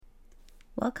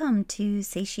Welcome to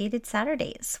Satiated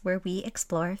Saturdays, where we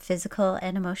explore physical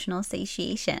and emotional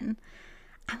satiation.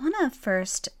 I want to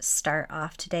first start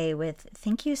off today with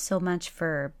thank you so much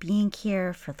for being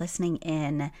here, for listening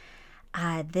in.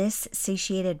 This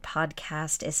Satiated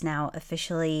podcast is now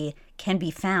officially can be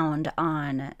found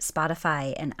on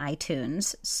Spotify and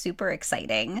iTunes. Super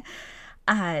exciting.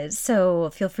 So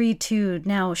feel free to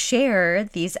now share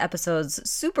these episodes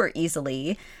super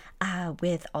easily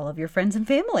with all of your friends and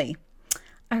family.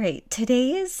 All right,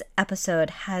 today's episode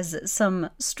has some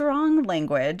strong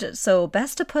language, so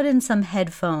best to put in some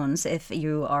headphones if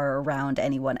you are around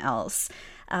anyone else.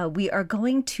 We are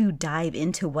going to dive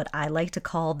into what I like to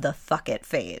call the fuck it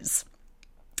phase.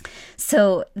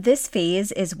 So this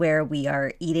phase is where we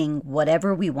are eating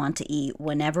whatever we want to eat,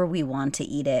 whenever we want to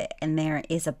eat it, and there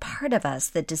is a part of us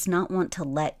that does not want to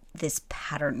let this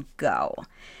pattern go.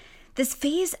 This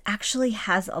phase actually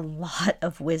has a lot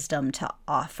of wisdom to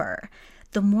offer.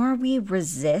 The more we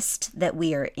resist that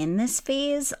we are in this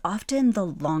phase, often the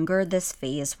longer this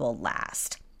phase will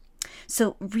last.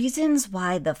 So reasons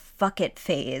why the fuck it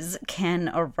phase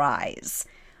can arise.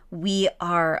 We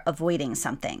are avoiding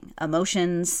something,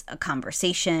 emotions, a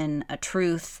conversation, a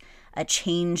truth, a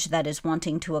change that is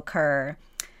wanting to occur.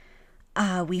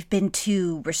 We've been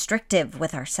too restrictive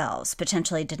with ourselves,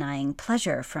 potentially denying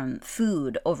pleasure from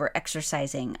food, over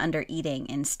exercising, under eating,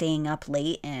 and staying up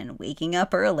late and waking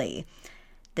up early.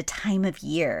 The time of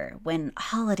year when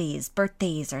holidays,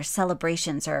 birthdays, or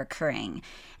celebrations are occurring.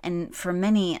 And for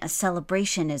many, a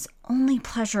celebration is only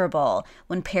pleasurable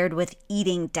when paired with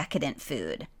eating decadent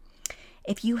food.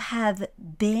 If you have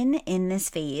been in this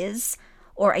phase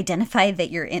or identified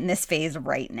that you're in this phase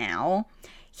right now,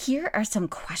 here are some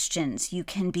questions you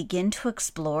can begin to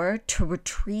explore to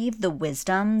retrieve the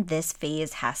wisdom this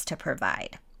phase has to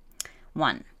provide.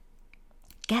 1.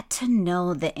 Get to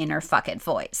know the inner fuck it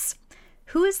voice.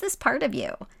 Who is this part of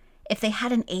you? If they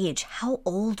had an age, how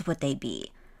old would they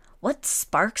be? What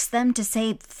sparks them to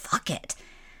say, fuck it?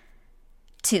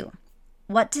 2,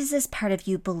 what does this part of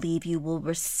you believe you will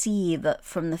receive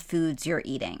from the foods you're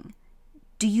eating?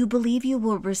 Do you believe you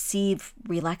will receive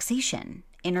relaxation,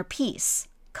 inner peace,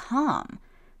 calm,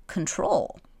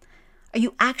 control? Are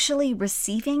you actually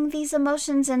receiving these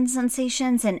emotions and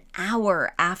sensations an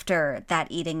hour after that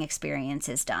eating experience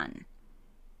is done?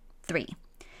 3,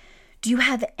 do you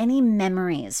have any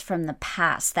memories from the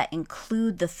past that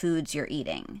include the foods you're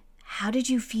eating? How did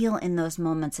you feel in those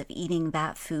moments of eating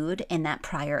that food in that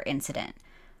prior incident?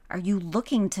 Are you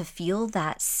looking to feel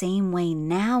that same way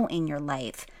now in your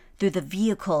life through the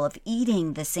vehicle of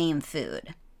eating the same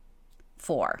food?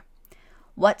 4,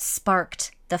 what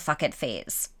sparked the fuck it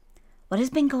phase? What has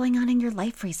been going on in your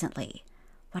life recently?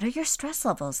 What are your stress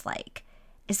levels like?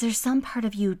 Is there some part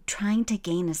of you trying to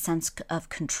gain a sense of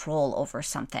control over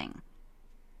something?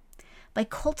 By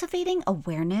cultivating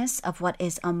awareness of what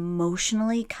is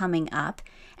emotionally coming up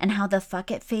and how the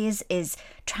fuck it phase is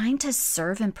trying to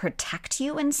serve and protect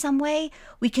you in some way,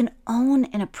 we can own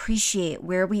and appreciate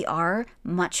where we are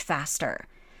much faster.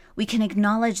 We can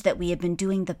acknowledge that we have been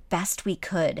doing the best we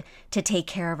could to take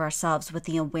care of ourselves with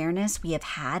the awareness we have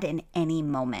had in any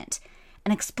moment,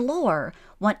 and explore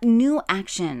what new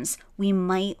actions we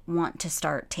might want to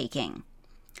start taking.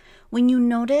 When you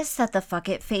notice that the fuck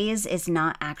it phase is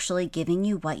not actually giving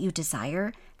you what you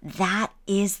desire, that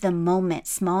is the moment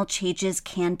small changes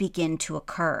can begin to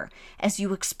occur as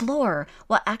you explore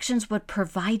what actions would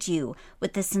provide you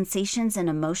with the sensations and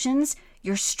emotions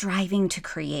you're striving to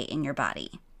create in your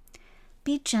body.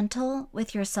 Be gentle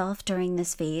with yourself during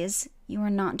this phase. You are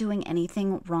not doing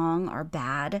anything wrong or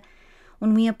bad.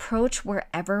 When we approach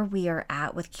wherever we are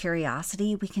at with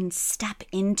curiosity, we can step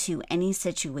into any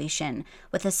situation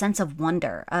with a sense of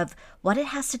wonder of what it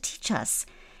has to teach us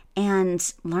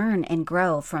and learn and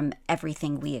grow from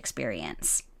everything we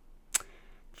experience.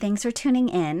 Thanks for tuning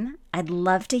in. I'd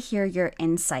love to hear your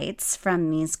insights from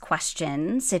these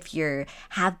questions. If you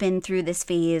have been through this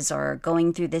phase or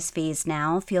going through this phase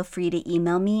now, feel free to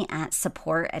email me at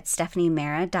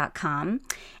support@stephaniemera.com.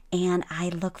 And I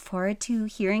look forward to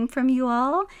hearing from you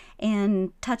all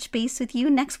and touch base with you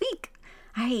next week.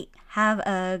 All right, have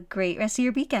a great rest of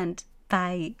your weekend.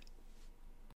 Bye.